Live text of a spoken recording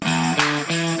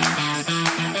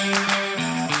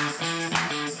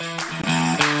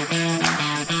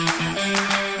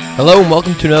Hello and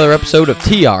welcome to another episode of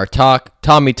TR Talk.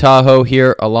 Tommy Tahoe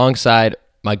here alongside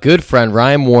my good friend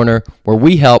Ryan Warner, where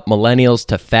we help millennials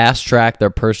to fast track their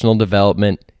personal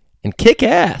development and kick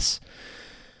ass.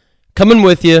 Coming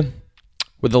with you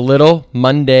with a little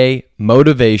Monday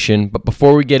motivation, but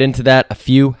before we get into that, a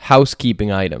few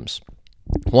housekeeping items.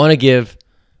 I want to give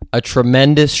a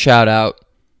tremendous shout out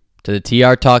to the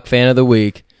TR Talk fan of the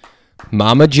week,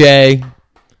 Mama J,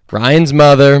 Ryan's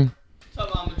mother. What's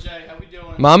up, Mama J? How we doing?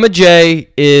 Mama J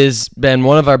has been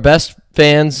one of our best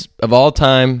fans of all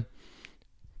time.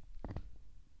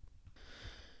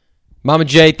 Mama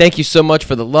J, thank you so much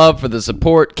for the love, for the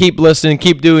support. Keep listening,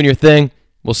 keep doing your thing.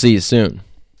 We'll see you soon.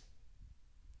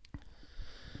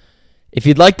 If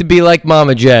you'd like to be like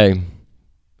Mama J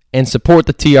and support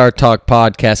the TR Talk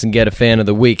podcast and get a fan of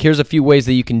the week, here's a few ways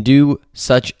that you can do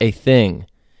such a thing.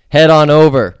 Head on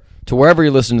over to wherever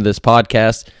you listen to this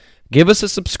podcast. Give us a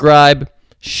subscribe.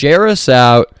 Share us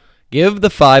out. Give the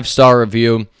 5-star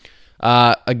review.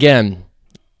 Again,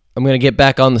 I'm going to get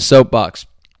back on the soapbox.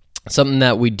 Something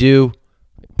that we do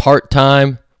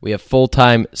part-time. We have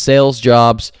full-time sales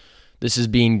jobs. This is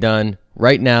being done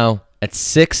right now at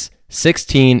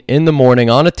 6:16 in the morning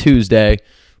on a Tuesday.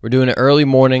 We're doing it early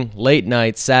morning, late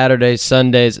night, Saturdays,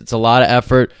 Sundays. It's a lot of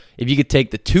effort. If you could take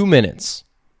the 2 minutes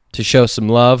to show some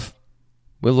love,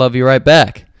 we'll love you right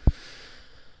back.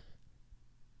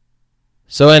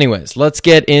 So anyways, let's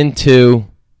get into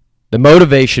the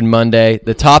Motivation Monday.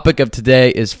 The topic of today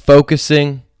is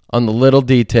focusing on the little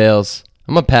details.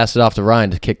 I'm going to pass it off to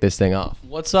Ryan to kick this thing off.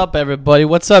 What's up, everybody?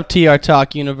 What's up, TR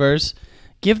Talk universe?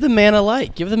 Give the man a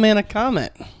like. Give the man a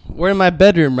comment. We're in my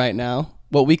bedroom right now,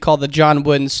 what we call the John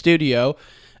Wooden studio,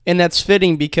 and that's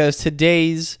fitting because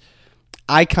today's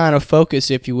icon of focus,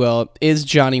 if you will, is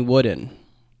Johnny Wooden,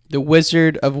 the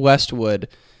Wizard of Westwood,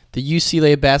 the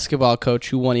UCLA basketball coach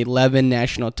who won 11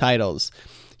 national titles.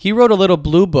 He wrote a little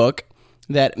blue book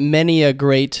that many a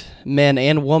great man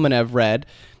and woman have read,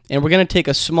 and we're going to take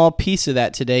a small piece of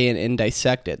that today and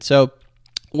dissect it. So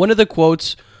one of the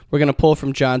quotes we're going to pull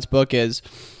from John's book is,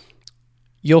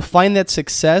 "You'll find that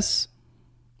success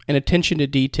and attention to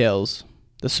details,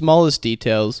 the smallest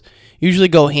details, usually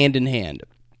go hand in hand."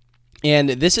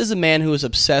 And this is a man who is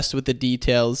obsessed with the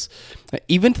details,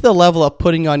 even to the level of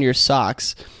putting on your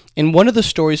socks. And one of the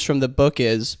stories from the book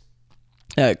is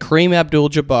Kareem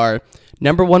Abdul-Jabbar,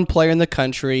 number one player in the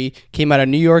country, came out of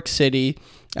New York City,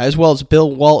 as well as Bill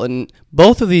Walton.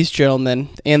 Both of these gentlemen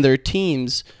and their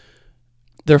teams,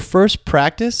 their first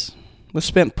practice was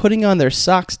spent putting on their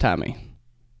socks, Tommy.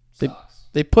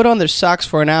 They put on their socks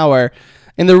for an hour,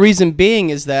 and the reason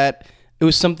being is that it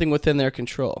was something within their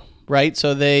control, right?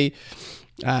 So they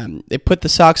put the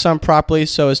socks on properly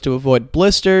so as to avoid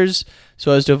blisters,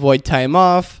 so as to avoid time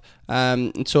off,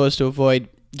 and so as to avoid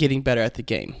getting better at the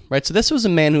game, right? So this was a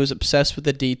man who was obsessed with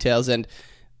the details, and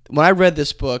when I read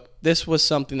this book, this was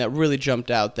something that really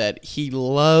jumped out, that he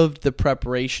loved the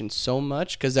preparation so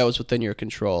much because that was within your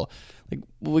control. Like,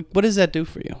 what does that do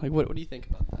for you? Like, what do you think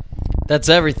about that? That's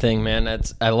everything, man.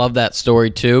 I love that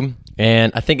story too,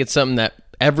 and I think it's something that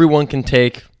everyone can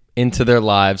take into their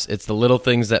lives. It's the little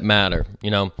things that matter.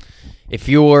 You know, if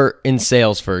you're in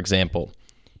sales, for example,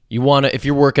 if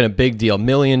you're working a big deal, $1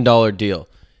 million deal,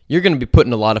 you're going to be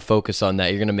putting a lot of focus on that.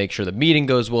 You're going to make sure the meeting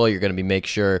goes well. You're going to make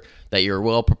sure that you're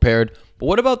well prepared. But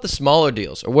what about the smaller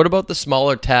deals? Or what about the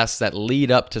smaller tasks that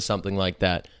lead up to something like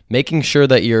that? Making sure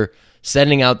that you're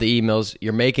sending out the emails,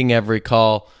 you're making every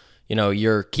call, you know,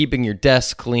 you're keeping your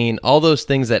desk clean, all those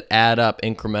things that add up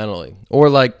incrementally. Or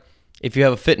like if you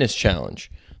have a fitness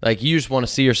challenge, like you just want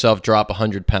to see yourself drop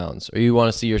 100 pounds, or you want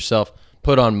to see yourself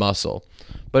put on muscle.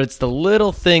 But it's the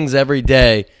little things every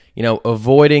day, you know,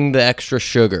 avoiding the extra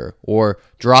sugar, or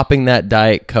dropping that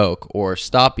Diet Coke, or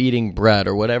stop eating bread,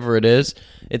 or whatever it is.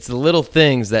 It's the little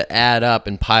things that add up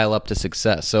and pile up to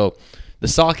success. So the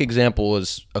sock example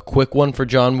was a quick one for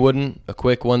John Wooden, a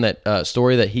quick one, that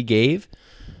story that he gave.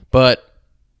 But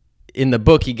in the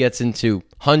book, he gets into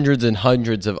hundreds and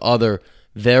hundreds of other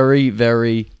very,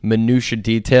 very minutiae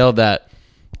detail that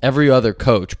every other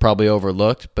coach probably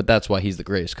overlooked, but that's why he's the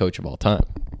greatest coach of all time.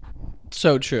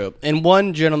 So true. And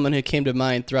one gentleman who came to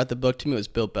mind throughout the book to me was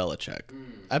Bill Belichick.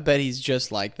 I bet he's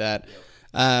just like that.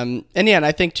 And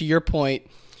I think to your point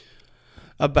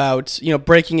about, you know,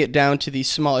 breaking it down to these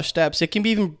smaller steps, it can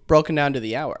be even broken down to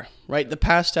the hour, right? The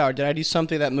past hour, did I do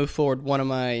something that moved forward one of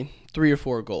my 3 or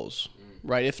 4 goals,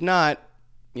 right? If not,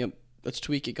 you know, let's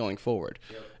tweak it going forward.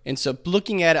 Yep. And so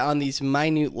looking at it on these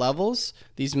minute levels,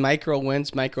 these micro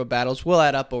wins, micro battles will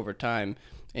add up over time.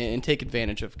 and take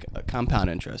advantage of compound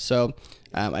interest. So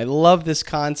I love this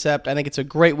concept. I think it's a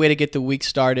great way to get the week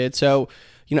started. So,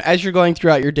 as you're going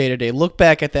throughout your day-to-day, look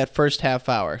back at that first half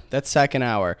hour, that second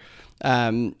hour.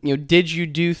 Did you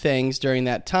do things during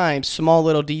that time, small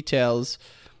little details,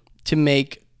 to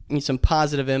make some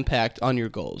positive impact on your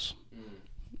goals?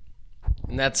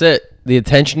 And that's it. The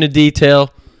attention to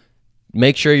detail.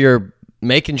 Making sure your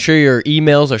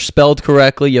emails are spelled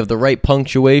correctly. You have the right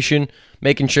punctuation.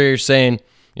 Making sure you're saying,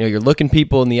 you're looking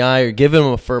people in the eye or giving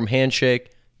them a firm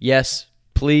handshake. Yes,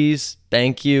 please,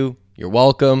 thank you, you're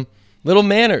welcome. Little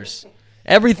manners.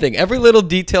 Everything. Every little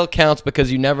detail counts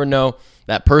because you never know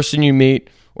that person you meet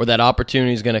or that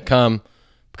opportunity is going to come.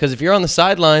 Because if you're on the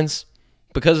sidelines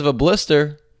because of a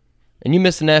blister and you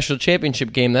miss the national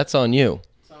championship game, that's on you.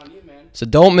 It's on you, man. So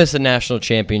don't miss a national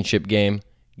championship game.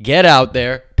 Get out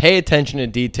there, pay attention to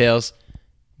details,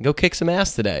 and go kick some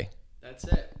ass today. That's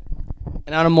it.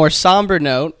 And on a more somber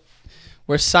note,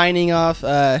 we're signing off.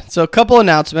 So a couple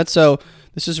announcements. So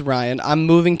this is Ryan. I'm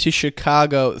moving to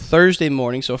Chicago Thursday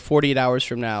morning, so 48 hours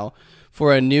from now,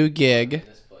 for a new gig.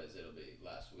 It'll be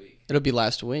last week. It'll be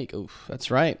last week. Oof, that's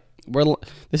right.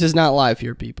 This is not live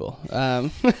here, people.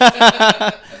 And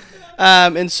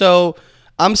so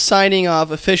I'm signing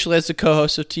off officially as the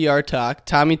co-host of TR Talk.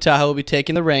 Tommy Tahoe will be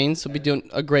taking the reins. He'll be doing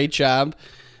a great job.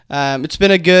 It's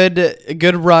been a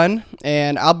good run,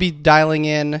 and I'll be dialing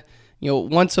in,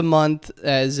 once a month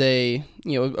as a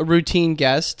routine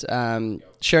guest,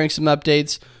 sharing some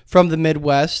updates from the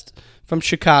Midwest, from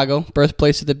Chicago,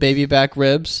 birthplace of the baby back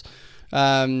ribs.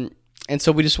 And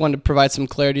so we just wanted to provide some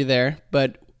clarity there.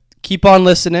 But keep on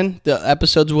listening. The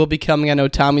episodes will be coming. I know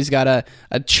Tommy's got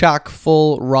a chock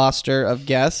full roster of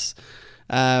guests.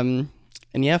 And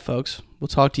yeah, folks, we'll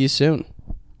talk to you soon.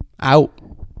 Out.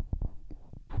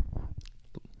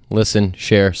 Listen,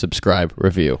 share, subscribe,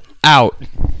 review. Out.